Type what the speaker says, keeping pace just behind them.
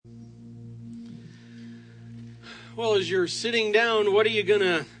Well, as you're sitting down, what are you going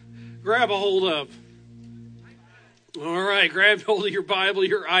to grab a hold of? All right, grab hold of your Bible,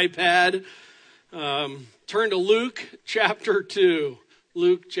 your iPad. Turn to Luke chapter 2.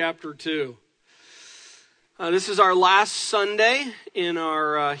 Luke chapter 2. This is our last Sunday in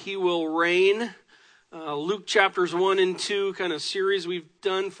our He Will Reign Luke chapters 1 and 2 kind of series we've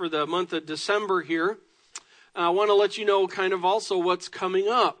done for the month of December here. I want to let you know kind of also what's coming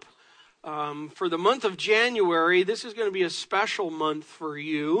up. For the month of January, this is going to be a special month for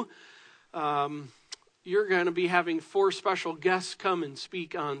you. You're going to be having 4 special guests come and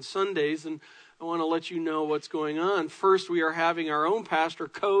speak on Sundays, and I want to let you know what's going on. First, we are having our own pastor,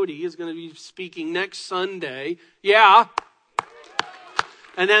 Cody, is going to be speaking next Sunday. Yeah.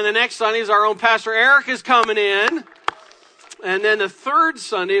 And then the next Sunday is our own pastor, Eric, is coming in. And then the third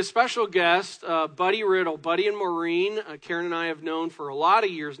Sunday, a special guest, Buddy Riddle. Buddy and Maureen, Karen and I have known for a lot of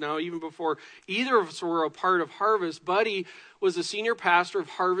years now, even before either of us were a part of Harvest. Buddy was the senior pastor of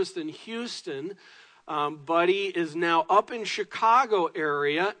Harvest in Houston. Buddy is now up in Chicago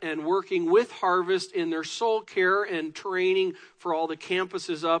area and working with Harvest in their soul care and training for all the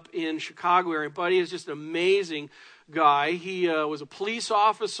campuses up in Chicago area. Buddy is just an amazing guy. He was a police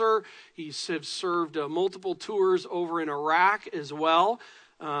officer. He's served multiple tours over in Iraq as well.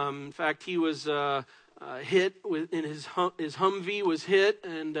 In fact, he was hit in his Humvee was hit,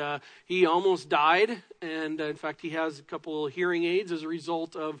 and he almost died. And in fact, he has a couple of hearing aids as a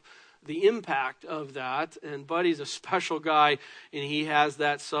result of the impact of that. And Buddy's a special guy, and he has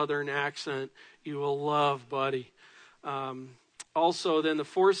that southern accent. You will love Buddy. Also, then the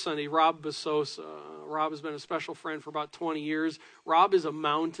fourth Sunday, Rob Besosa. Rob has been a special friend for about 20 years. Rob is a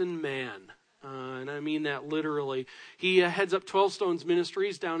mountain man, and I mean that literally. He heads up 12 Stones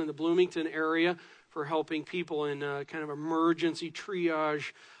Ministries down in the Bloomington area for helping people in kind of emergency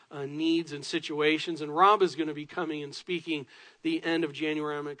triage needs and situations. And Rob is going to be coming and speaking the end of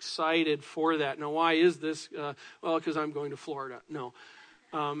January. I'm excited for that. Now, why is this? Well, because I'm going to Florida. No.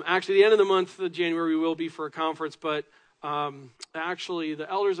 Actually, the end of the month of January, we will be for a conference, but actually,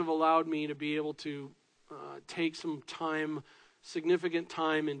 the elders have allowed me to be able to take some time, significant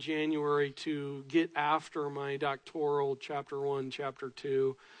time in January to get after my doctoral, chapter 1, chapter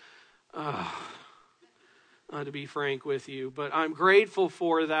 2, to be frank with you. But I'm grateful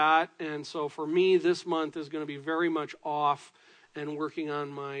for that, and so for me, this month is going to be very much off and working on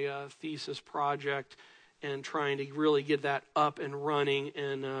my thesis project and trying to really get that up and running,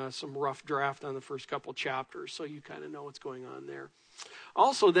 and some rough draft on the first couple chapters, so you kind of know what's going on there.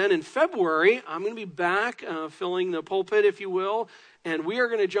 Also then in February, I'm going to be back filling the pulpit, if you will, and we are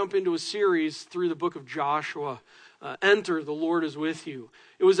going to jump into a series through the book of Joshua. Enter, the Lord is with you.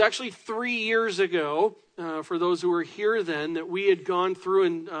 It was actually 3 years ago, for those who were here then, that we had gone through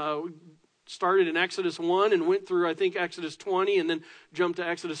and started in Exodus 1 and went through, I think, Exodus 20 and then jumped to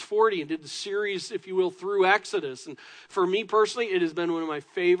Exodus 40 and did the series, if you will, through Exodus. And for me personally, it has been one of my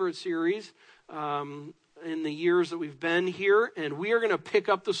favorite series in the years that we've been here. And we are going to pick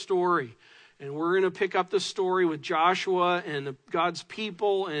up the story. And we're going to pick up the story with Joshua and God's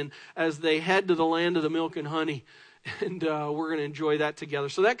people, and as they head to the land of the milk and honey. And we're going to enjoy that together.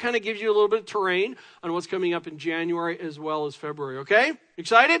 So that kind of gives you a little bit of terrain on what's coming up in January as well as February. Okay?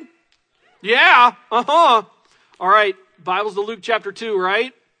 Excited? Yeah, All right, Bible's to Luke chapter 2,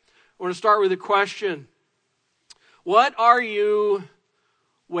 right? I want to start with a question. What are you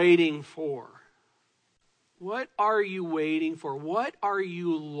waiting for? What are you waiting for? What are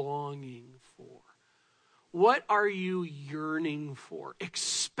you longing for? What are you yearning for?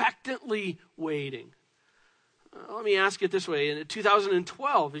 Expectantly waiting. Let me ask it this way. In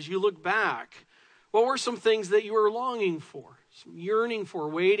 2012, as you look back, what were some things that you were longing for? Some yearning for,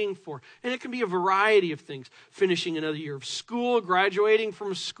 waiting for. And it can be a variety of things. Finishing another year of school, graduating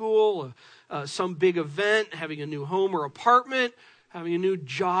from school, some big event, having a new home or apartment, having a new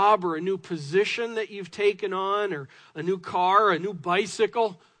job or a new position that you've taken on, or a new car, a new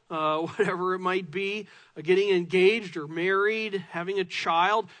bicycle, whatever it might be, getting engaged or married, having a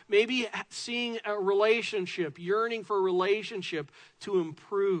child, maybe seeing a relationship, yearning for a relationship to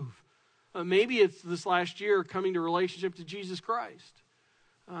improve. Maybe it's this last year coming to relationship to Jesus Christ.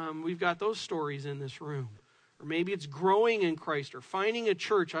 We've got those stories in this room. Or maybe it's growing in Christ or finding a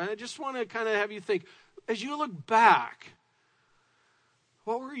church. I just want to kind of have you think, as you look back,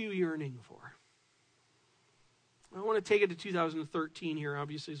 what were you yearning for? I want to take it to 2013 here,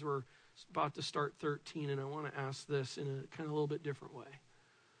 obviously, as we're about to start 13, and I want to ask this in a kind of a little bit different way.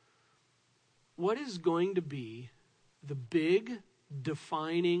 What is going to be the big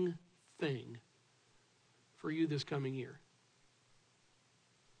defining thing for you this coming year?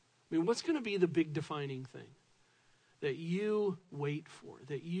 I mean, what's going to be the big defining thing? that you wait for,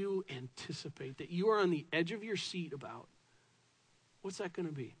 that you anticipate, that you are on the edge of your seat about, what's that going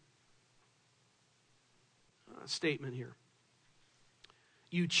to be? A statement here.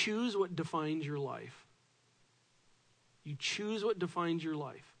 You choose what defines your life. You choose what defines your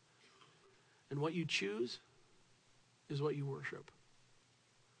life. And what you choose is what you worship.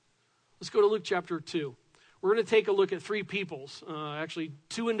 Let's go to Luke chapter 2. We're going to take a look at three peoples, actually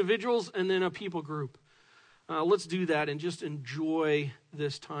two individuals and then a people group. Let's do that and just enjoy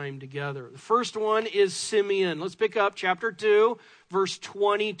this time together. The first one is Simeon. Let's pick up chapter 2, verse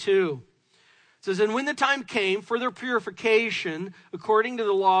 22. It says, and when the time came for their purification, according to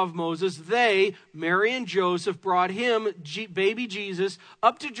the law of Moses, they, Mary and Joseph, brought him, baby Jesus,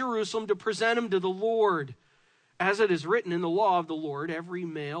 up to Jerusalem to present him to the Lord. As it is written in the law of the Lord, every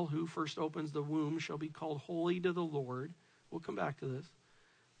male who first opens the womb shall be called holy to the Lord. We'll come back to this.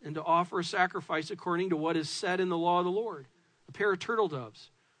 And to offer a sacrifice according to what is said in the law of the Lord, a pair of turtle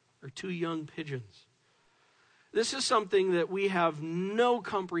doves or two young pigeons. This is something that we have no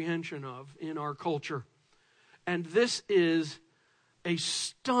comprehension of in our culture. And this is a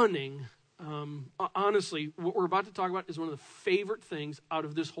stunning, honestly, what we're about to talk about is one of the favorite things out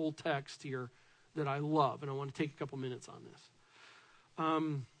of this whole text here that I love. And I want to take a couple minutes on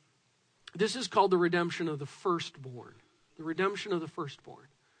this. This is called the redemption of the firstborn. The redemption of the firstborn.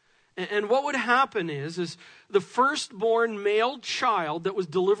 And what would happen is the firstborn male child that was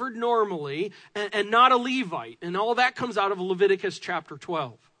delivered normally and not a Levite. And all that comes out of Leviticus chapter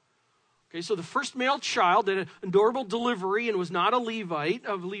 12. Okay, so the first male child that had a normal delivery and was not a Levite,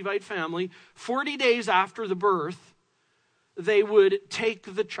 of a Levite family, 40 days after the birth, they would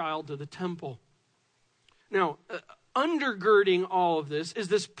take the child to the temple. Now, undergirding all of this is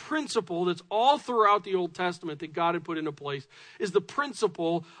this principle that's all throughout the Old Testament that God had put into place, is the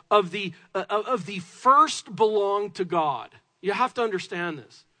principle of the first belong to God. You have to understand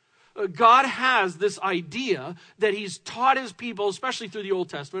this. God has this idea that he's taught his people, especially through the Old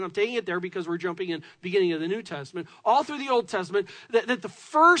Testament. I'm taking it there because we're jumping in beginning of the New Testament. All through the Old Testament, that the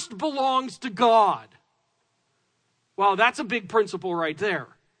first belongs to God. Wow, that's a big principle right there,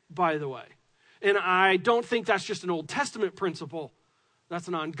 by the way. And I don't think that's just an Old Testament principle. That's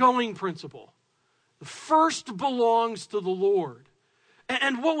an ongoing principle. The first belongs to the Lord.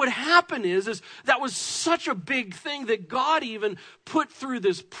 And what would happen is that was such a big thing that God even put through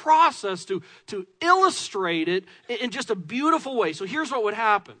this process to illustrate it in just a beautiful way. So here's what would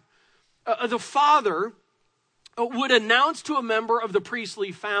happen. The father would announce to a member of the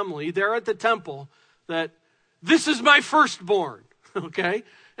priestly family there at the temple that this is my firstborn, okay?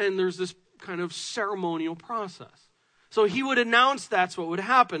 And there's this kind of ceremonial process. So he would announce that's what would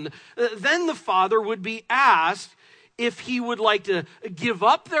happen. Then the father would be asked if he would like to give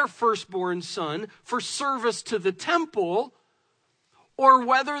up their firstborn son for service to the temple, or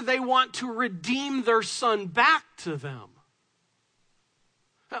whether they want to redeem their son back to them.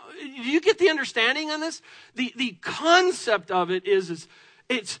 Now, do you get the understanding on this? The concept of it is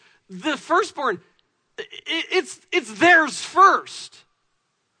it's the firstborn, it's theirs first.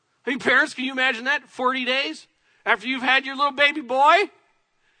 I mean, parents, can you imagine that? 40 days after you've had your little baby boy,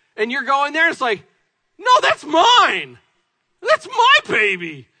 and you're going there, and it's like, no, that's mine. That's my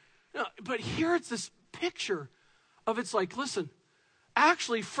baby. No, but here it's this picture of it's like, listen,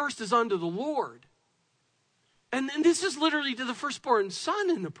 actually first is unto the Lord. And this is literally to the firstborn son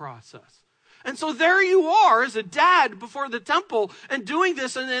in the process. And so there you are as a dad before the temple and doing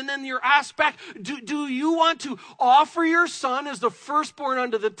this, and then you're asked back, do you want to offer your son as the firstborn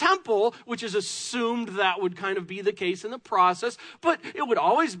unto the temple, which is assumed that would kind of be the case in the process, but it would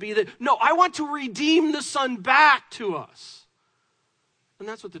always be that, no, I want to redeem the son back to us. And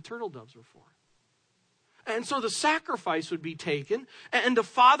that's what the turtle doves are for. And so the sacrifice would be taken, and the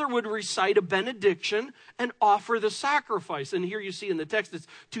father would recite a benediction and offer the sacrifice. And here you see in the text, it's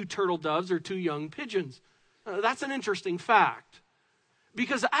two turtle doves or two young pigeons. That's an interesting fact.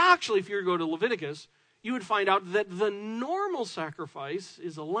 Because actually, if you were to go to Leviticus, you would find out that the normal sacrifice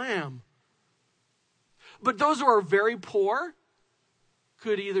is a lamb. But those who are very poor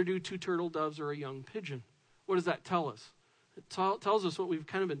could either do two turtle doves or a young pigeon. What does that tell us? It tells us what we've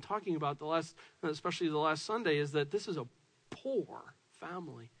kind of been talking about especially the last Sunday, is that this is a poor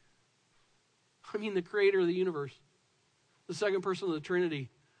family. I mean, the creator of the universe, the second person of the Trinity,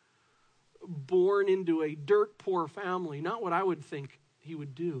 born into a dirt poor family. Not what I would think he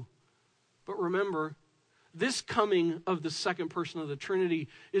would do. But remember, this coming of the second person of the Trinity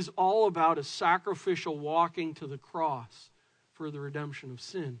is all about a sacrificial walking to the cross for the redemption of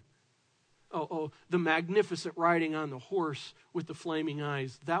sin. The magnificent riding on the horse with the flaming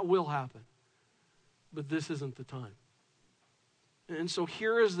eyes. That will happen. But this isn't the time. And so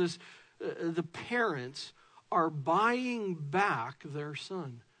here is this, the parents are buying back their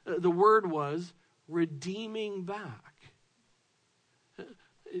son. The word was redeeming back.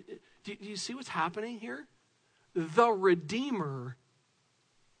 Do you see what's happening here? The Redeemer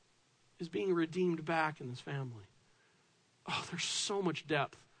is being redeemed back in this family. Oh, there's so much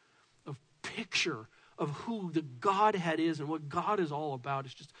depth of picture of who the Godhead is and what God is all about.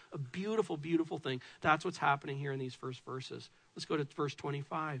 It's just a beautiful, beautiful thing. That's what's happening here in these first verses. Let's go to verse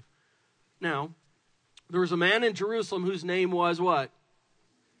 25. Now, there was a man in Jerusalem whose name was what?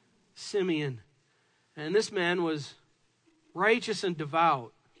 Simeon. And this man was righteous and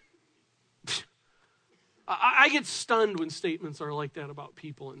devout. I get stunned when statements are like that about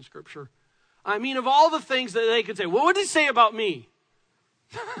people in Scripture. I mean, of all the things that they could say, well, what did he say about me?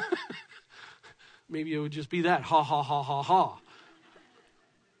 Maybe it would just be that, ha, ha, ha, ha, ha.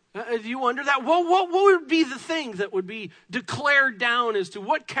 Do you wonder that? Well, what would be the thing that would be declared down as to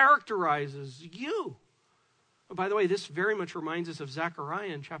what characterizes you? By the way, this very much reminds us of Zechariah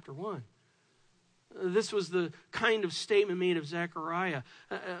in chapter 1. This was the kind of statement made of Zechariah.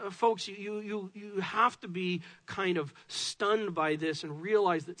 Folks, you have to be kind of stunned by this and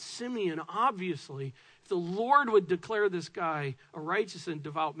realize that Simeon, obviously, if the Lord would declare this guy a righteous and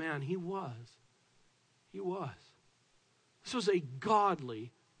devout man, he was. He was. This was a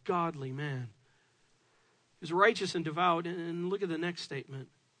godly man. He was righteous and devout, and look at the next statement.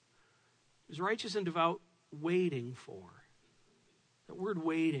 He was righteous and devout, waiting for. That word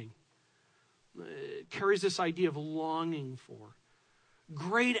waiting. It carries this idea of longing for,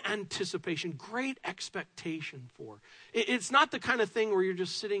 great anticipation, great expectation for. It's not the kind of thing where you're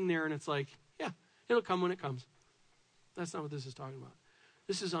just sitting there and it's like, yeah, it'll come when it comes. That's not what this is talking about.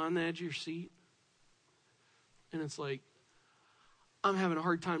 This is on the edge of your seat. And it's like, I'm having a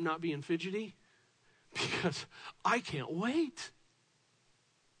hard time not being fidgety because I can't wait.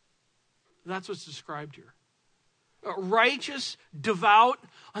 That's what's described here. Righteous, devout,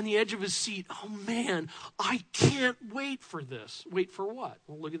 on the edge of his seat. Oh man, I can't wait for this. Wait for what?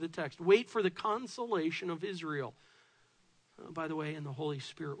 Well, look at the text. Wait for the consolation of Israel. By the way, and the Holy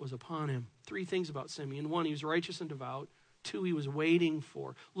Spirit was upon him. 3 things about Simeon. 1, he was righteous and devout. 2, he was waiting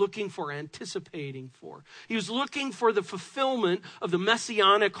for, looking for, anticipating for. He was looking for the fulfillment of the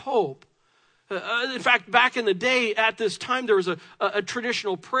messianic hope. In fact, back in the day, at this time, there was a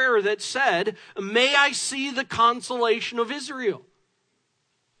traditional prayer that said, may I see the consolation of Israel.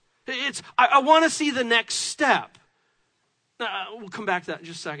 I want to see the next step. We'll come back to that in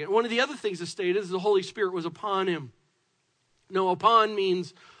just a second. One of the other things that stated is the Holy Spirit was upon him. No, upon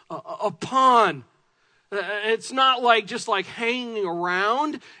means upon. It's not like just like hanging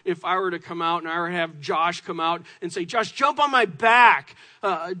around. If I were to come out and I were to have Josh come out and say, Josh, jump on my back.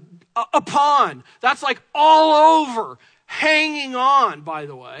 Upon. That's like all over. Hanging on, by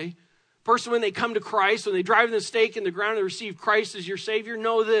the way. Person, when they come to Christ, when they drive the stake in the ground and receive Christ as your Savior,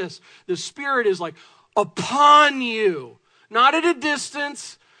 know this. The Spirit is like upon you. Not at a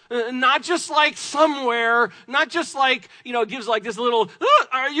distance. Not just like somewhere. Not just like, gives like this little,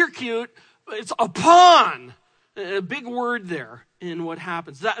 you're cute. It's upon. A big word there in what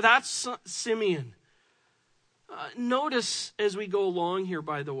happens. That's Simeon. Notice as we go along here,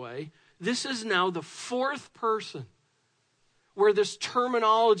 by the way, this is now the 4th person where this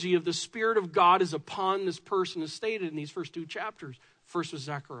terminology of the Spirit of God is upon this person is stated in these first 2 chapters. First was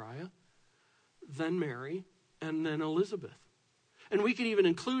Zechariah, then Mary, and then Elizabeth. And we could even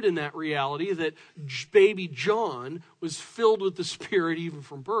include in that reality that baby John was filled with the Spirit even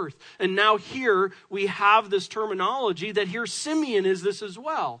from birth. And now here we have this terminology that here Simeon is this as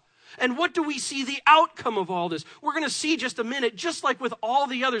well. And what do we see the outcome of all this? We're going to see just a minute, just like with all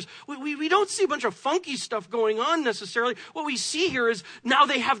the others. We don't see a bunch of funky stuff going on necessarily. What we see here is now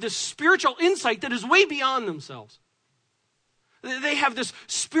they have this spiritual insight that is way beyond themselves. They have this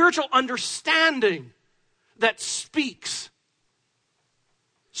spiritual understanding that speaks.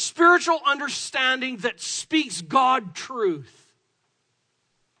 Spiritual understanding that speaks God truth.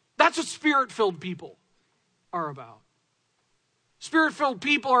 That's what Spirit-filled people are about. Spirit-filled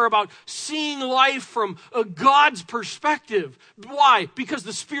people are about seeing life from God's perspective. Why? Because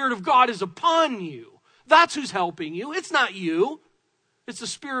the Spirit of God is upon you. That's who's helping you. It's not you. It's the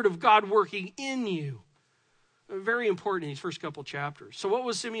Spirit of God working in you. Very important in these first couple chapters. So what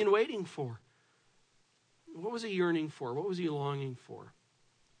was Simeon waiting for? What was he yearning for? What was he longing for?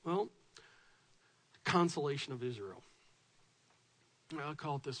 Well, consolation of Israel. I'll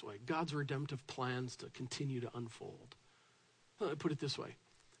call it this way. God's redemptive plans to continue to unfold. I'll put it this way.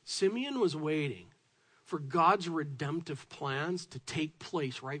 Simeon was waiting for God's redemptive plans to take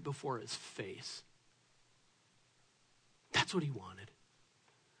place right before his face. That's what he wanted.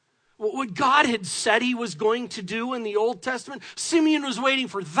 What God had said he was going to do in the Old Testament, Simeon was waiting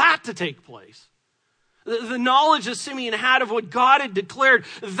for that to take place. The knowledge that Simeon had of what God had declared,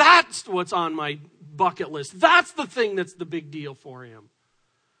 that's what's on my bucket list. That's the thing that's the big deal for him.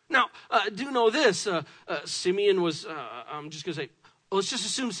 Now, do know this. Simeon was, I'm just going to say, let's just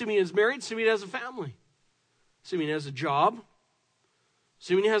assume Simeon is married. Simeon has a family. Simeon has a job.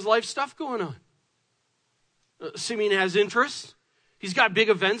 Simeon has life stuff going on. Simeon has interests. He's got big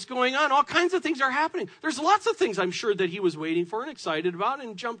events going on. All kinds of things are happening. There's lots of things I'm sure that he was waiting for and excited about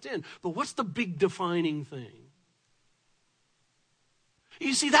and jumped in. But what's the big defining thing?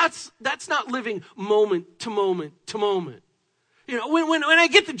 You see, that's not living moment to moment to moment. You know, when I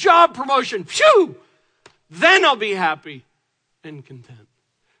get the job promotion, phew, then I'll be happy and content.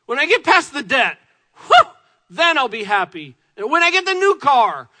 When I get past the debt, whew, then I'll be happy. And when I get the new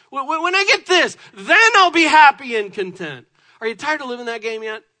car, when I get this, then I'll be happy and content. Are you tired of living that game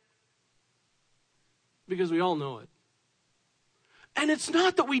yet? Because we all know it. And it's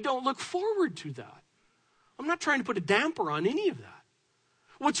not that we don't look forward to that. I'm not trying to put a damper on any of that.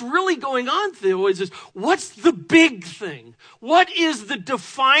 What's really going on, though, is what's the big thing? What is the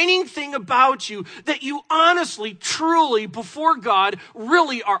defining thing about you that you honestly, truly, before God,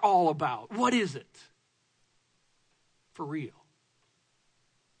 really are all about? What is it? For real.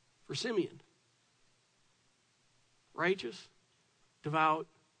 For Simeon. Righteous, devout,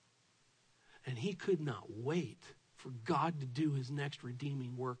 and he could not wait for God to do his next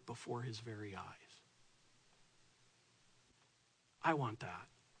redeeming work before his very eyes. I want that.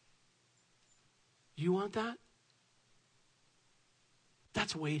 You want that?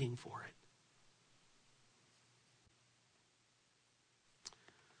 That's waiting for it.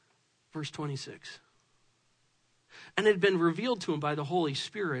 Verse 26. And it had been revealed to him by the Holy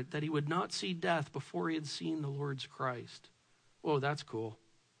Spirit that he would not see death before he had seen the Lord's Christ. Whoa, that's cool.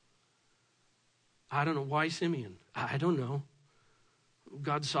 I don't know. Why Simeon? I don't know.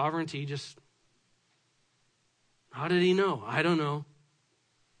 God's sovereignty just... How did he know? I don't know.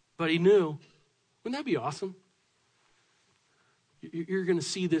 But he knew. Wouldn't that be awesome? You're going to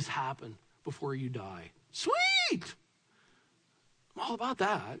see this happen before you die. Sweet! I'm all about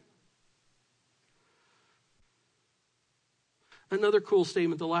that. Another cool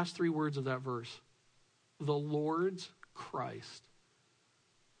statement, the last three words of that verse. The Lord's Christ.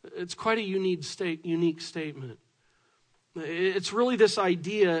 It's quite a unique statement. It's really this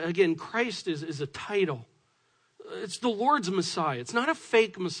idea, again, Christ is a title. It's the Lord's Messiah. It's not a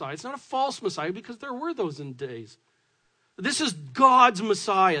fake Messiah. It's not a false Messiah, because there were those in days. This is God's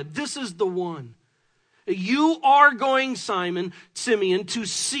Messiah. This is the one. You are going, Simeon, to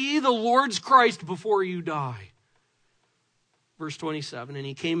see the Lord's Christ before you die. Verse 27, and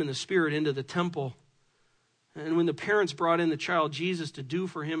he came in the Spirit into the temple. And when the parents brought in the child Jesus to do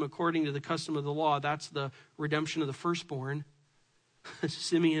for him according to the custom of the law, that's the redemption of the firstborn,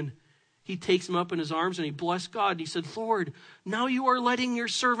 Simeon, he takes him up in his arms and he blessed God. And he said, Lord, now you are letting your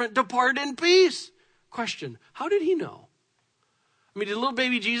servant depart in peace. Question, how did he know? I mean, did little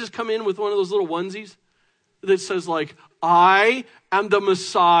baby Jesus come in with one of those little onesies that says like, I am the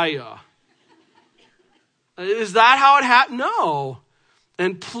Messiah? Is that how it happened? No.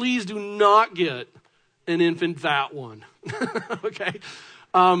 And please do not get an infant that one. Okay?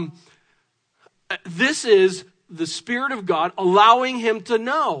 This is the Spirit of God allowing him to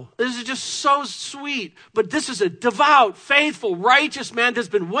know. This is just so sweet. But this is a devout, faithful, righteous man that's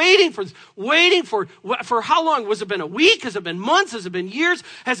been waiting for how long? Has it been a week? Has it been months? Has it been years?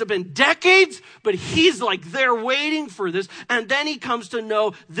 Has it been decades? But he's like there waiting for this. And then he comes to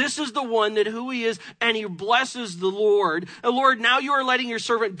know this is the one that who he is, and he blesses the Lord. And Lord, now you are letting your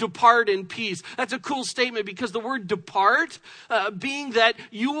servant depart in peace. That's a cool statement, because the word depart, being that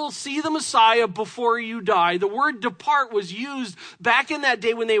you will see the Messiah before you die. The word depart was used back in that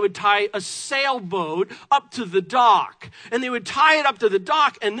day when they would tie a sailboat up to the dock. And they would tie it up to the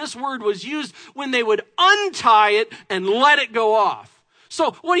dock, and this word was used when they would untie it and let it go off.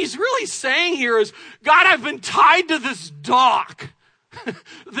 So what he's really saying here is, God, I've been tied to this dock,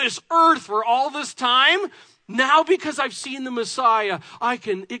 this earth for all this time. Now, because I've seen the Messiah,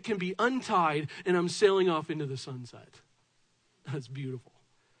 it can be untied, and I'm sailing off into the sunset. That's beautiful.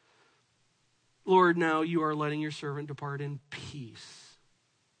 Lord, now you are letting your servant depart in peace,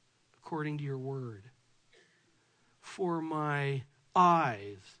 according to your word. For my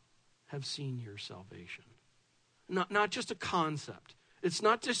eyes have seen your salvation. Not just a concept. It's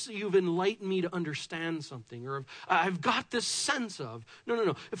not just that you've enlightened me to understand something, or I've got this sense of.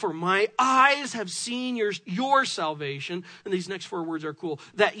 No. For my eyes have seen your salvation, and these next four words are cool,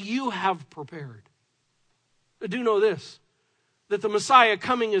 that you have prepared. Do know this, that the Messiah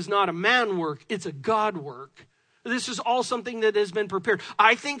coming is not a man work, it's a God work. This is all something that has been prepared.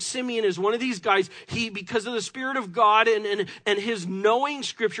 I think Simeon is one of these guys. Because of the Spirit of God and his knowing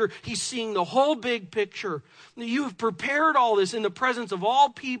Scripture, he's seeing the whole big picture. You have prepared all this in the presence of all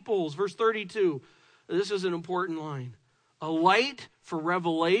peoples. Verse 32. This is an important line. A light for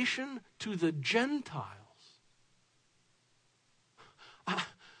revelation to the Gentiles.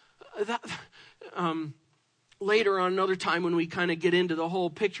 Later on, another time when we kind of get into the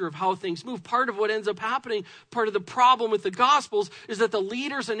whole picture of how things move, part of what ends up happening, part of the problem with the Gospels is that the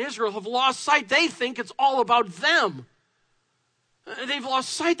leaders in Israel have lost sight. They think it's all about them. They've lost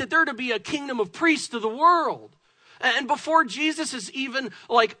sight that they're to be a kingdom of priests to the world. And before Jesus is even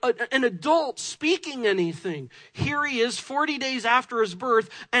like an adult speaking anything, here he is 40 days after his birth,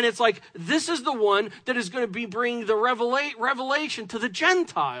 and it's like, this is the one that is going to be bringing the revelation to the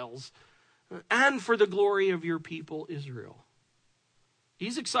Gentiles. And for the glory of your people, Israel.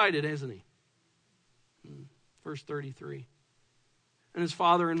 He's excited, isn't he? Verse 33. And his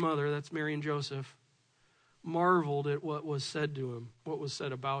father and mother, that's Mary and Joseph, marveled at what was said to him, what was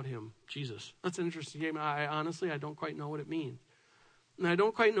said about him, Jesus. That's an interesting game. I don't quite know what it means. And I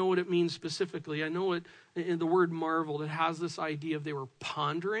don't quite know what it means specifically. I know it in the word marveled, it has this idea of they were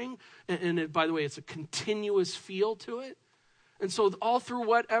pondering. And by the way, it's a continuous feel to it. And so all through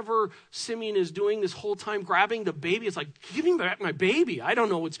whatever Simeon is doing this whole time, grabbing the baby, it's like, give me back my baby. I don't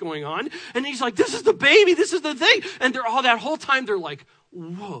know what's going on. And he's like, this is the baby. This is the thing. And they're all that whole time, they're like,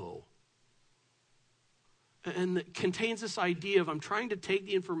 whoa. And it contains this idea of I'm trying to take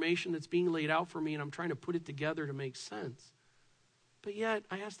the information that's being laid out for me and I'm trying to put it together to make sense. But yet,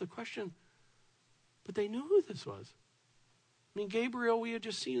 I asked the question, but they knew who this was. I mean, Gabriel, we had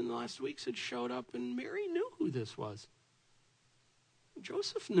just seen in the last weeks, had showed up and Mary knew who this was.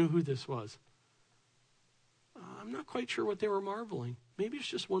 Joseph knew who this was. I'm not quite sure what they were marveling. Maybe it's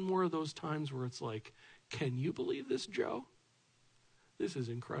just one more of those times where it's like, can you believe this, Joe? This is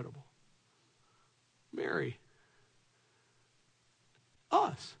incredible. Mary.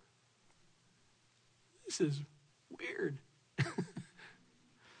 Us. This is weird.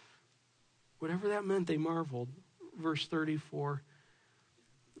 Whatever that meant, they marveled. Verse 34.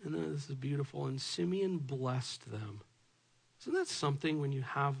 And then this is beautiful. And Simeon blessed them. Isn't that something when you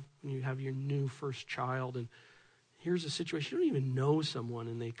have your new first child and here's a situation, you don't even know someone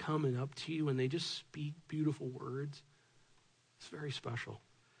and they come and up to you and they just speak beautiful words? It's very special.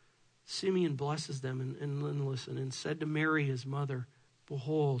 Simeon blesses them and listen, and said to Mary, his mother,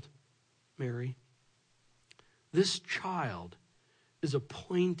 behold, Mary, this child is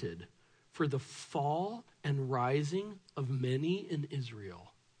appointed for the fall and rising of many in Israel.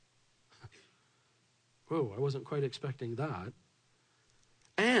 Whoa, I wasn't quite expecting that.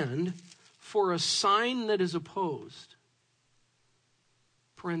 And for a sign that is opposed,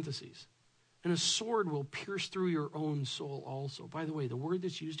 parentheses, and a sword will pierce through your own soul also. By the way, the word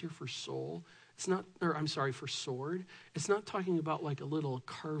that's used here for soul, for sword, it's not talking about like a little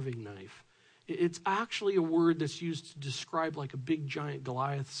carving knife. It's actually a word that's used to describe like a big giant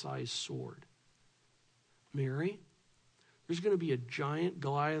Goliath-sized sword. Mary, there's going to be a giant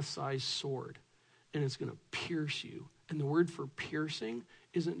Goliath-sized sword. And it's going to pierce you. And the word for piercing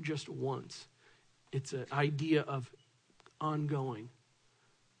isn't just once. It's an idea of ongoing.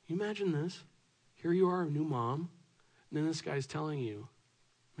 You imagine this. Here you are, a new mom. And then this guy's telling you,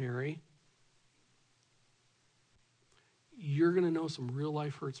 Mary, you're going to know some real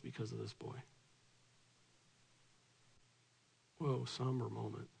life hurts because of this boy. Whoa, somber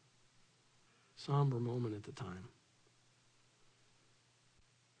moment. Somber moment at the time.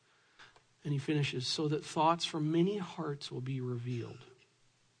 And he finishes, so that thoughts from many hearts will be revealed.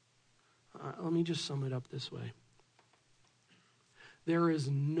 Let me just sum it up this way. There is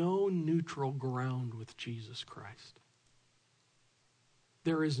no neutral ground with Jesus Christ.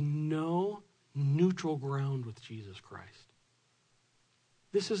 There is no neutral ground with Jesus Christ.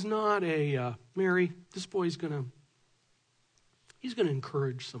 This is not a, Mary, this boy's he's going to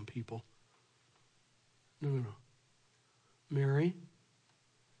encourage some people. No. Mary,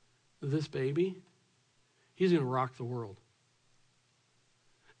 this baby, he's going to rock the world.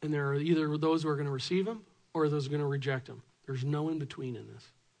 And there are either those who are going to receive him or those who are going to reject him. There's no in between in this.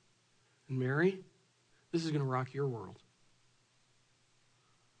 And Mary, this is going to rock your world.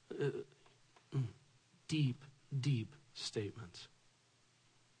 Deep, deep statements.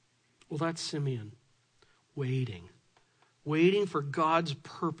 Well, that's Simeon waiting for God's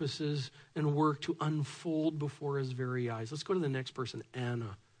purposes and work to unfold before his very eyes. Let's go to the next person,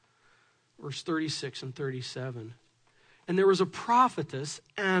 Anna. Verse 36 and 37. And there was a prophetess,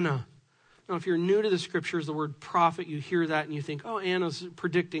 Anna. Now, if you're new to the scriptures, the word prophet, you hear that and you think, oh, Anna's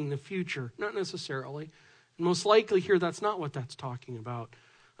predicting the future. Not necessarily. And most likely here, that's not what that's talking about.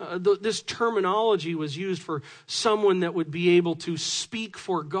 This terminology was used for someone that would be able to speak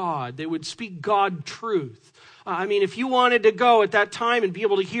for God. They would speak God truth. If you wanted to go at that time and be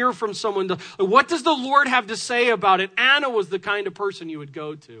able to hear from someone, what does the Lord have to say about it? Anna was the kind of person you would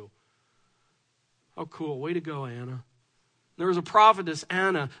go to. How cool. Way to go, Anna. There was a prophetess,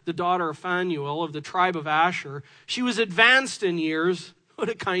 Anna, the daughter of Phanuel of the tribe of Asher. She was advanced in years. What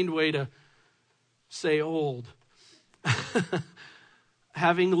a kind way to say old.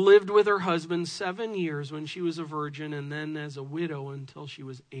 Having lived with her husband 7 years when she was a virgin and then as a widow until she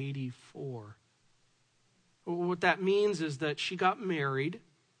was 84. What that means is that she got married.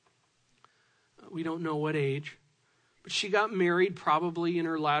 We don't know what age, but she got married probably in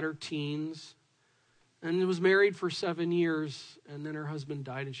her latter teens and was married for 7 years, and then her husband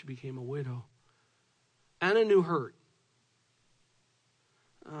died and she became a widow. Anna knew hurt.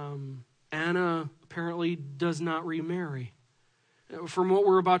 Anna apparently does not remarry. From what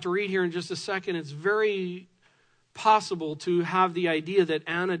we're about to read here in just a second, it's very possible to have the idea that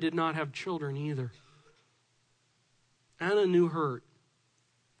Anna did not have children either. Anna knew hurt.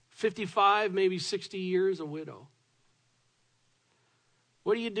 55, maybe 60 years, a widow.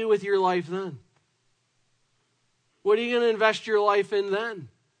 What do you do with your life then? What are you going to invest your life in then?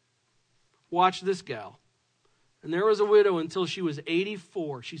 Watch this gal. And there was a widow until she was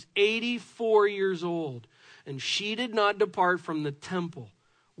 84. She's 84 years old. And she did not depart from the temple,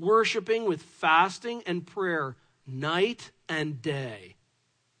 worshiping with fasting and prayer night and day.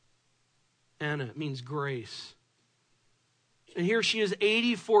 Anna means grace. And here she is,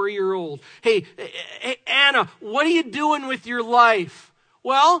 84-year-old. Hey, Anna, what are you doing with your life?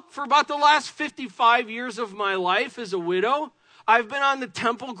 Well, for about the last 55 years of my life as a widow, I've been on the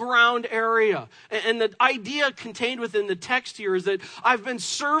temple ground area. And the idea contained within the text here is that I've been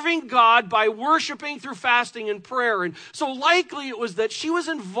serving God by worshiping through fasting and prayer. And so likely it was that she was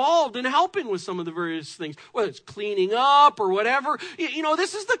involved in helping with some of the various things, whether it's cleaning up or whatever. You know,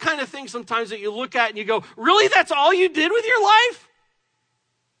 this is the kind of thing sometimes that you look at and you go, really, that's all you did with your life?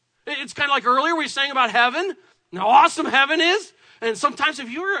 It's kind of like earlier we sang about heaven, and how awesome heaven is. And sometimes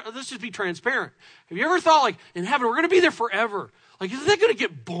let's just be transparent. Have you ever thought, like, in heaven, we're going to be there forever? Like, isn't that going to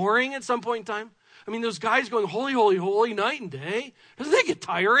get boring at some point in time? Those guys going, holy, holy, holy, night and day. Doesn't that get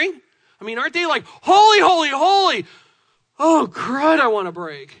tiring? Aren't they like, holy, holy, holy? Oh, crud, I want to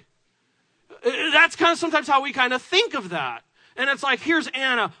break. That's kind of sometimes how we kind of think of that. And it's like, here's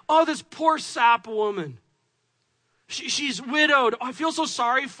Anna. Oh, this poor sap woman. She's widowed. Oh, I feel so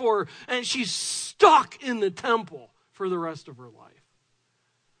sorry for her. And she's stuck in the temple for the rest of her life.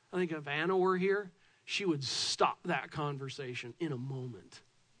 I think if Anna were here, she would stop that conversation in a moment.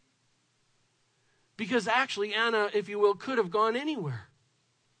 Because actually, Anna, if you will, could have gone anywhere.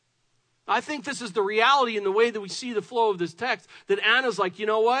 I think this is the reality in the way that we see the flow of this text, that Anna's like, you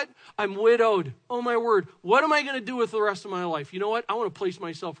know what? I'm widowed. Oh, my word. What am I going to do with the rest of my life? You know what? I want to place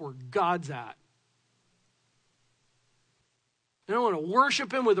myself where God's at. And I want to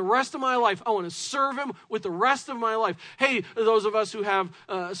worship him with the rest of my life. I want to serve him with the rest of my life. Hey, those of us who have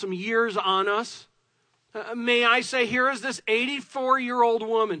some years on us, may I say, here is this 84-year-old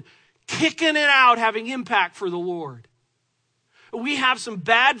woman kicking it out, having impact for the Lord. We have some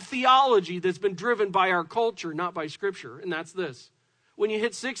bad theology that's been driven by our culture, not by Scripture, and that's this. When you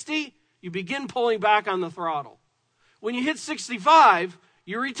hit 60, you begin pulling back on the throttle. When you hit 65,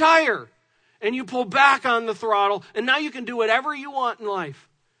 you retire. And you pull back on the throttle, and now you can do whatever you want in life.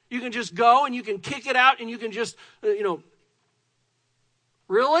 You can just go, and you can kick it out, and you can just,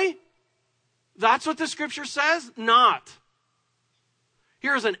 Really? That's what the Scripture says? Not.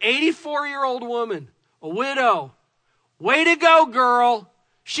 Here's an 84-year-old woman, a widow. Way to go, girl.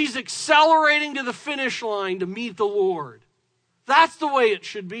 She's accelerating to the finish line to meet the Lord. That's the way it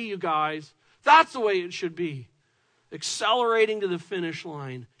should be, you guys. That's the way it should be. Accelerating to the finish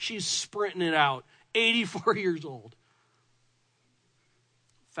line. She's sprinting it out. 84 years old.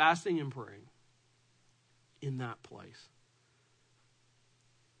 Fasting and praying in that place.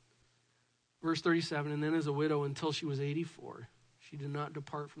 Verse 37, and then as a widow until she was 84, she did not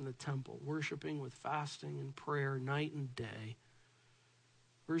depart from the temple, worshiping with fasting and prayer night and day.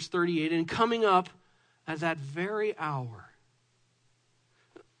 Verse 38, and coming up at that very hour.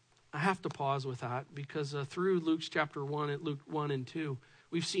 I have to pause with that because through Luke's chapter 1, at Luke 1 and 2,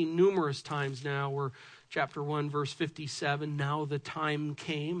 We've seen numerous times now where chapter 1, verse 57, now the time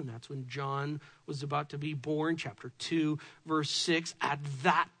came, and that's when John was about to be born. Chapter 2, verse 6, at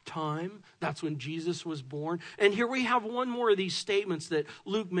that time, that's when Jesus was born. And here we have one more of these statements that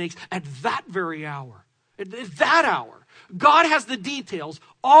Luke makes, at that very hour. At that hour. God has the details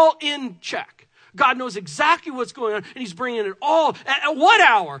all in check. God knows exactly what's going on, and he's bringing it all. At what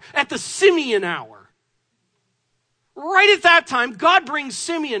hour? At the Simeon hour. Right at that time, God brings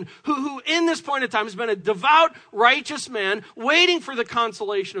Simeon, who in this point in time has been a devout, righteous man, waiting for the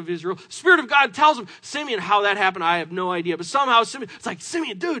consolation of Israel. Spirit of God tells him, Simeon, how that happened, I have no idea. But somehow, it's like,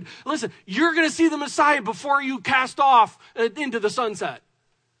 Simeon, dude, listen, you're going to see the Messiah before you cast off into the sunset.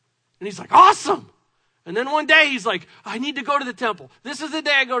 And he's like, awesome. And then one day he's like, I need to go to the temple. This is the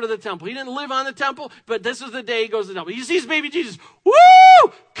day I go to the temple. He didn't live on the temple, but this is the day he goes to the temple. He sees baby Jesus.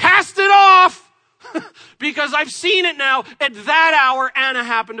 Woo! Cast it off! Because I've seen it now. At that hour, Anna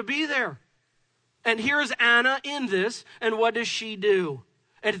happened to be there. And here's Anna in this. And what does she do?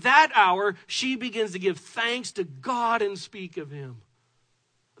 At that hour, she begins to give thanks to God and speak of him.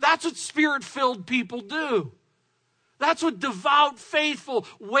 That's what Spirit-filled people do. That's what devout, faithful,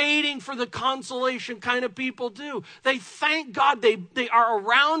 waiting for the consolation kind of people do. They thank God. They are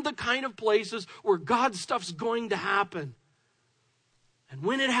around the kind of places where God's stuff's going to happen. And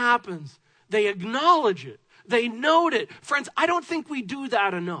when it happens, they acknowledge it. They note it. Friends, I don't think we do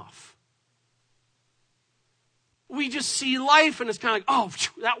that enough. We just see life and it's kind of like, oh,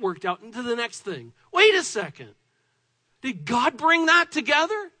 that worked out, into the next thing. Wait a second. Did God bring that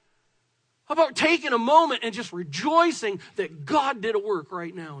together? How about taking a moment and just rejoicing that God did a work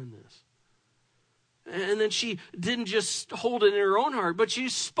right now in this? And then she didn't just hold it in her own heart, but she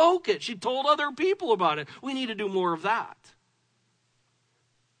spoke it. She told other people about it. We need to do more of that.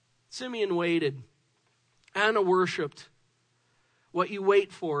 Simeon waited. Anna worshiped. What you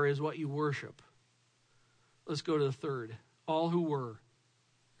wait for is what you worship. Let's go to the third. All who were.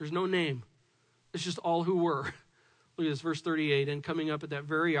 There's no name. It's just all who were. Look at this, verse 38. And coming up at that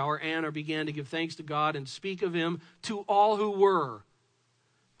very hour, Anna began to give thanks to God and speak of him to all who were.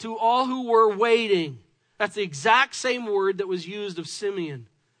 To all who were waiting. That's the exact same word that was used of Simeon.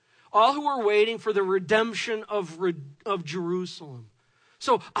 All who were waiting for the redemption of Jerusalem.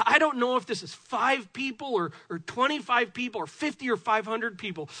 So I don't know if this is 5 people or 25 people or 50 or 500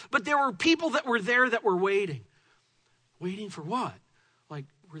 people, but there were people that were there that were waiting. Waiting for what? Like,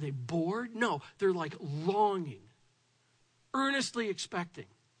 were they bored? No, they're like longing, earnestly expecting.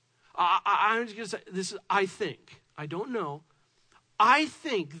 I'm just going to say, this is, I think, I don't know. I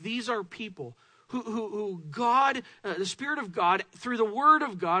think these are people who God, the Spirit of God, through the Word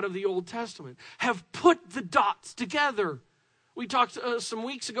of God of the Old Testament, have put the dots together. We talked some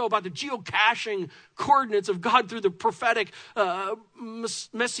weeks ago about the geocaching coordinates of God through the prophetic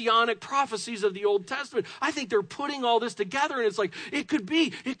messianic prophecies of the Old Testament. I think they're putting all this together, and it's like, it could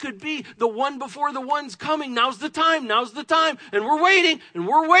be the one before the one's coming. Now's the time. And we're waiting.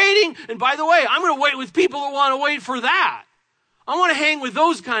 And by the way, I'm going to wait with people that want to wait for that. I want to hang with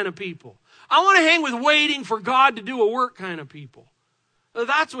those kind of people. I want to hang with waiting for God to do a work kind of people.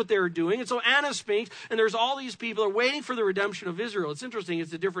 That's what they're doing. And so Anna speaks, and there's all these people are waiting for the redemption of Israel. It's interesting.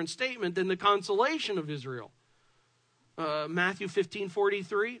 It's a different statement than the consolation of Israel. Matthew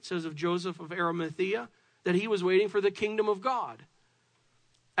 15:43, it says of Joseph of Arimathea that he was waiting for the kingdom of God.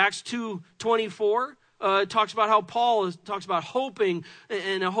 Acts 2:24 talks about how Paul talks about hoping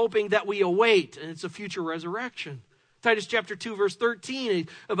and hoping that we await, and it's a future resurrection. Titus chapter 2, verse 13,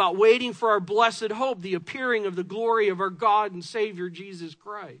 about waiting for our blessed hope, the appearing of the glory of our God and Savior, Jesus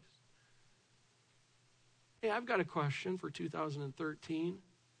Christ. Hey, I've got a question for 2013.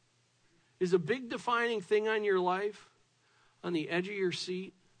 Is a big defining thing on your life on the edge of your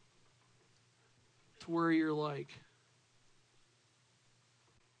seat to where you're like,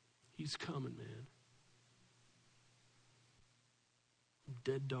 he's coming, man. I'm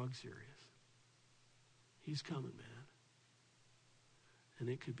dead dog serious. He's coming, man. And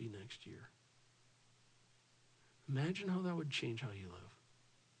it could be next year. Imagine how that would change how you live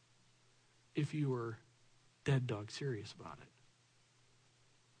if you were dead dog serious about it.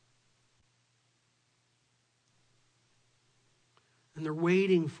 And they're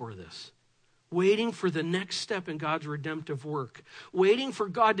waiting for this. Waiting for the next step in God's redemptive work. Waiting for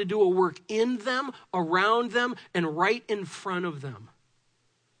God to do a work in them, around them, and right in front of them.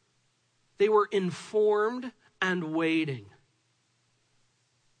 They were informed and waiting.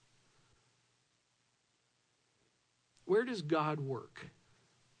 Where does God work?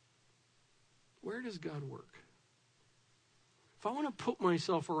 Where does God work? If I want to put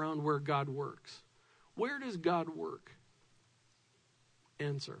myself around where God works, where does God work?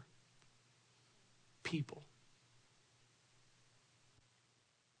 answer. People.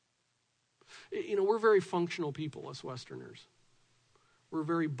 You know, we're very functional people, us Westerners. We're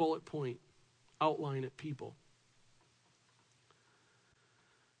very bullet point, outline it people.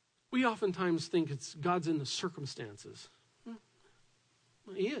 We oftentimes think it's God's in the circumstances.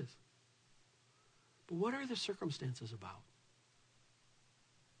 Well, he is. But what are the circumstances about?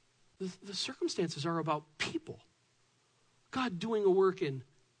 The circumstances are about people. God doing a work in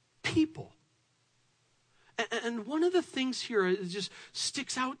people. And one of the things here that just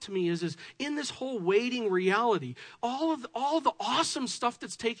sticks out to me is in this whole waiting reality, all the awesome stuff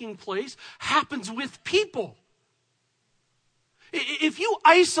that's taking place happens with people. If you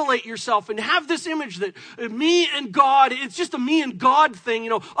isolate yourself and have this image that me and God, it's just a me and God thing, you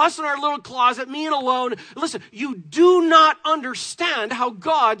know, us in our little closet, me and alone. Listen, you do not understand how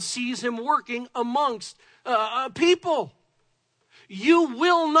God sees him working amongst people. You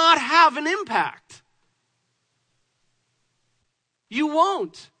will not have an impact. You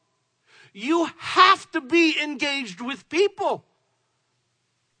won't. You have to be engaged with people.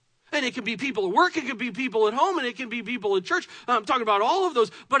 And it can be people at work, it can be people at home, and it can be people at church. I'm talking about all of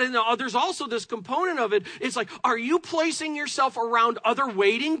those. But there's also this component of it. It's like, are you placing yourself around other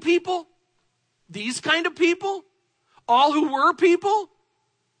waiting people? These kind of people? All who were people?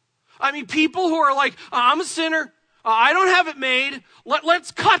 I mean, people who are like, I'm a sinner. I don't have it made.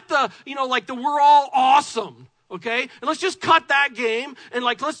 Let's cut the we're all awesome. Okay? And let's just cut that game and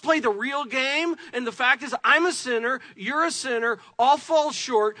let's play the real game. And the fact is, I'm a sinner, you're a sinner, all fall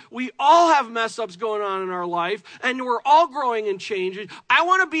short. We all have mess ups going on in our life, and we're all growing and changing. I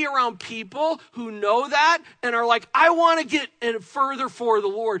want to be around people who know that and are like, I want to get in further for the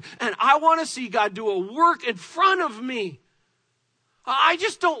Lord. And I want to see God do a work in front of me. I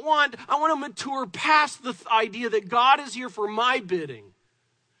want to mature past the idea that God is here for my bidding.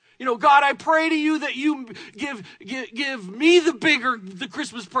 You know, God, I pray to you that you give me the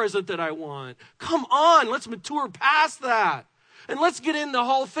Christmas present that I want. Come on, let's mature past that. And let's get in the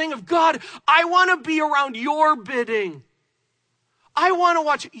whole thing of, God, I want to be around your bidding. I want to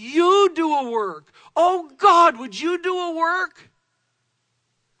watch you do a work. Oh, God, would you do a work?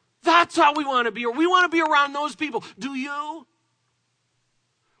 That's how we want to be. We want to be around those people. Do you?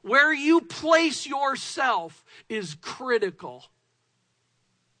 Where you place yourself is critical.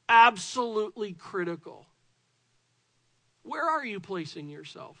 Absolutely critical. Where are you placing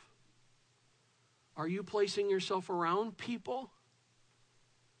yourself? Are you placing yourself around people?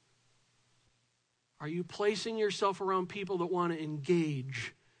 Are you placing yourself around people that want to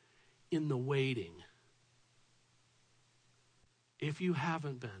engage in the waiting? If you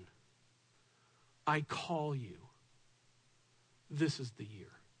haven't been, I call you. This is the year.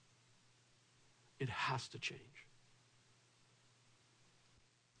 It has to change.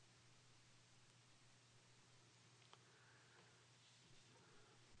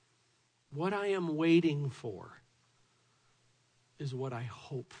 What I am waiting for is what I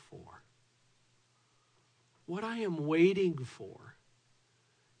hope for. What I am waiting for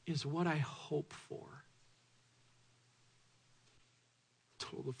is what I hope for. I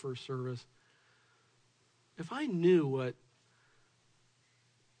told the first service, if I knew what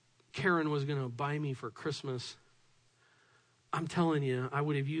Karen was going to buy me for Christmas, I'm telling you, I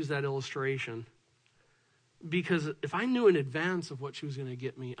would have used that illustration. Because if I knew in advance of what she was going to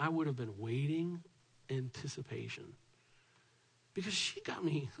get me, I would have been waiting anticipation. Because she got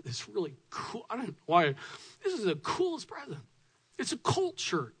me this really cool, I don't know why, this is the coolest present. It's a Colt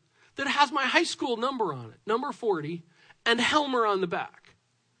shirt that has my high school number on it, number 40, and Helmer on the back.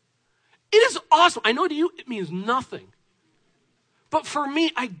 It is awesome. I know to you it means nothing. But for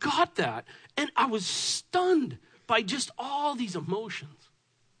me, I got that, and I was stunned by just all these emotions.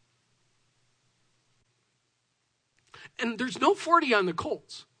 And there's no 40 on the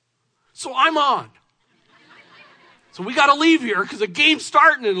Colts. So I'm on. So we got to leave here because the game's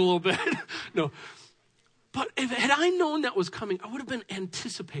starting in a little bit. No. But had I known that was coming, I would have been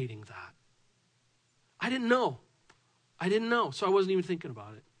anticipating that. I didn't know. So I wasn't even thinking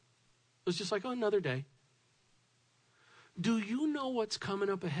about it. It was just like, oh, another day. Do you know what's coming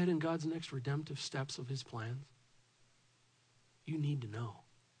up ahead in God's next redemptive steps of his plans? You need to know.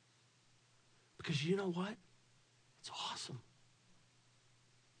 Because you know what? It's awesome.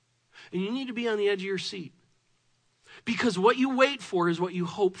 And you need to be on the edge of your seat. Because what you wait for is what you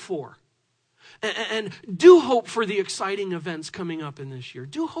hope for. And do hope for the exciting events coming up in this year.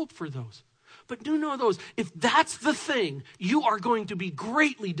 Do hope for those. But do know those. If that's the thing, you are going to be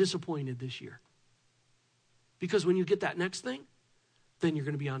greatly disappointed this year. Because when you get that next thing, then you're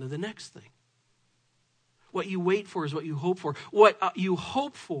going to be on to the next thing. What you wait for is what you hope for. What you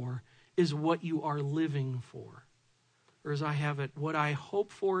hope for is what you are living for. Or as I have it, what I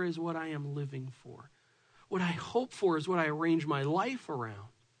hope for is what I am living for. What I hope for is what I arrange my life around.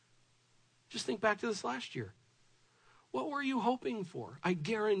 Just think back to this last year. What were you hoping for? I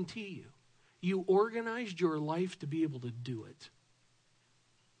guarantee you organized your life to be able to do it.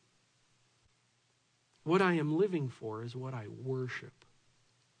 What I am living for is what I worship.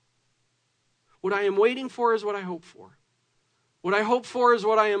 What I am waiting for is what I hope for. What I hope for is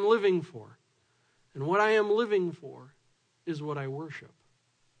what I am living for. And what I am living for is what I worship.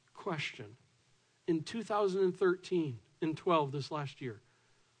 Question. In 2013 and 12, this last year,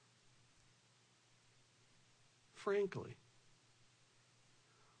 frankly,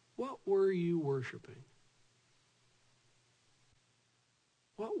 what were you worshiping?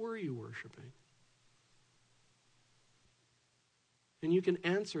 What were you worshiping? And you can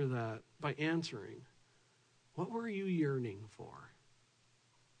answer that by answering, what were you yearning for?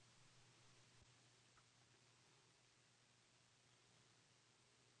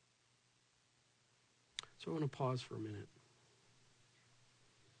 So I want to pause for a minute.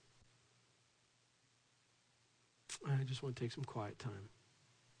 I just want to take some quiet time.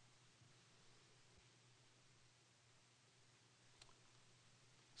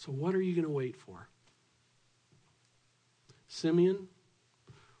 So what are you going to wait for? Simeon,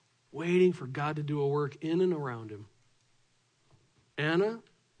 waiting for God to do a work in and around him. Anna,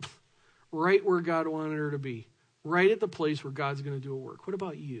 right where God wanted her to be. Right at the place where God's going to do a work. What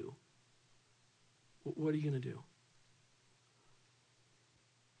about you? What are you going to do?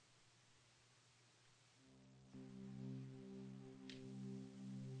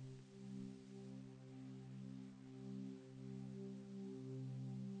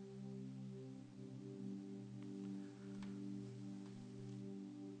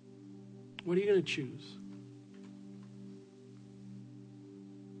 What are you going to choose?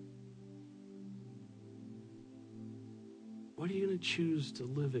 What are you going to choose to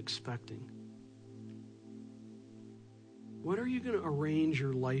live expecting? What are you going to arrange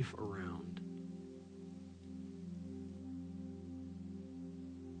your life around?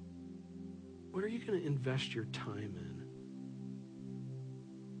 What are you going to invest your time in?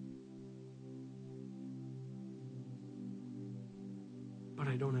 But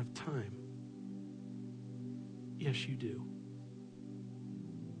I don't have time. Yes, you do.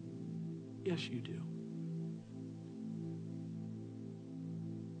 Yes, you do.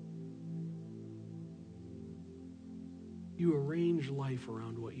 You arrange life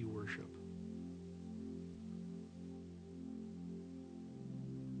around what you worship.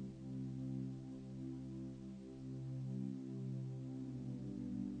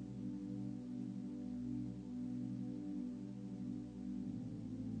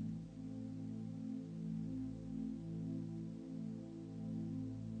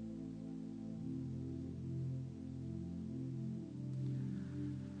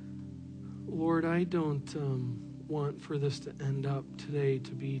 Lord, I don't want for this to end up today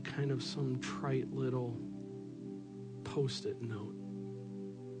to be kind of some trite little post-it note.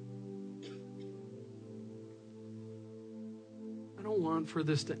 I don't want for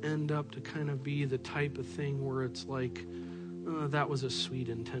this to end up to kind of be the type of thing where it's like, that was a sweet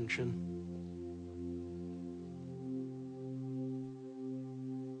intention.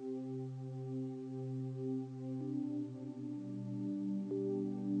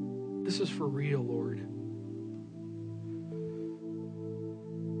 This is for real, Lord.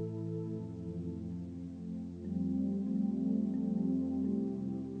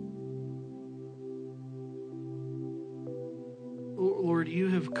 Lord, you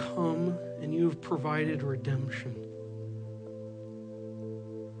have come and you have provided redemption.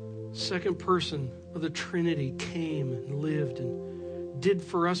 Second person of the Trinity came and lived and did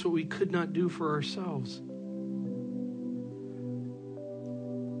for us what we could not do for ourselves.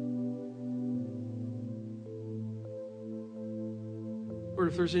 Lord,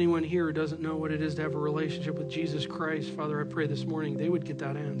 if there's anyone here who doesn't know what it is to have a relationship with Jesus Christ, Father, I pray this morning they would get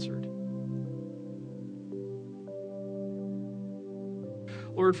that answered.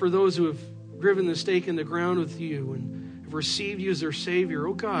 Lord, for those who have driven the stake in the ground with you and have received you as their Savior,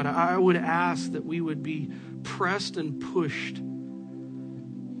 oh God, I would ask that we would be pressed and pushed to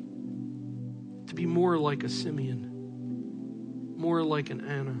be more like a Simeon, more like an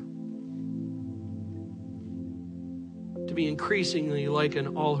Anna, to be increasingly like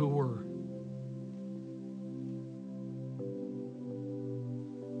an all who were.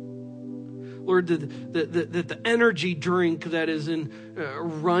 Lord, that the energy drink that is in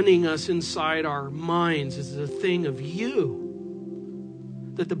running us inside our minds is a thing of you.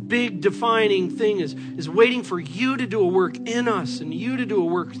 That the big defining thing is waiting for you to do a work in us and you to do a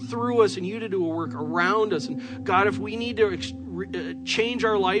work through us and you to do a work around us. And God, if we need to change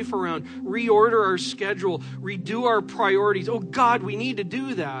our life around, reorder our schedule, redo our priorities, oh God, we need to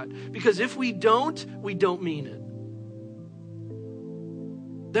do that. Because if we don't mean it.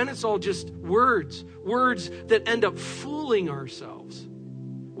 Then it's all just words that end up fooling ourselves.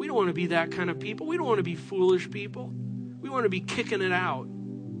 We don't want to be that kind of people. We don't want to be foolish people. We want to be kicking it out,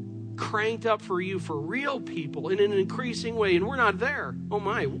 cranked up for you, for real people in an increasing way. And we're not there. Oh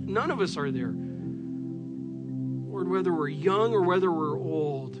my, none of us are there. Lord, whether we're young or whether we're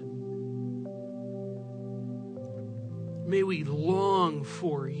old, may we long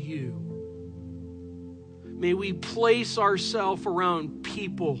for you. May we place ourselves around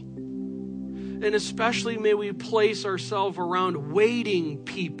people. And especially may we place ourselves around waiting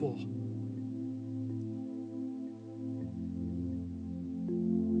people.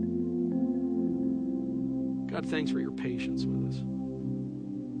 God, thanks for your patience with us.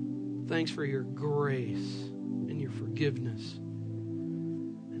 Thanks for your grace and your forgiveness.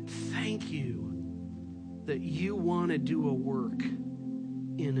 And thank you that you want to do a work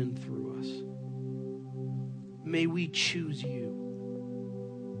in and through us. May we choose you.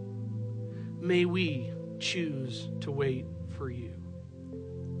 May we choose to wait for you.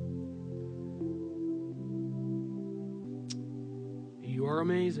 You are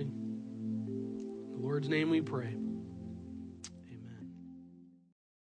amazing. In the Lord's name we pray.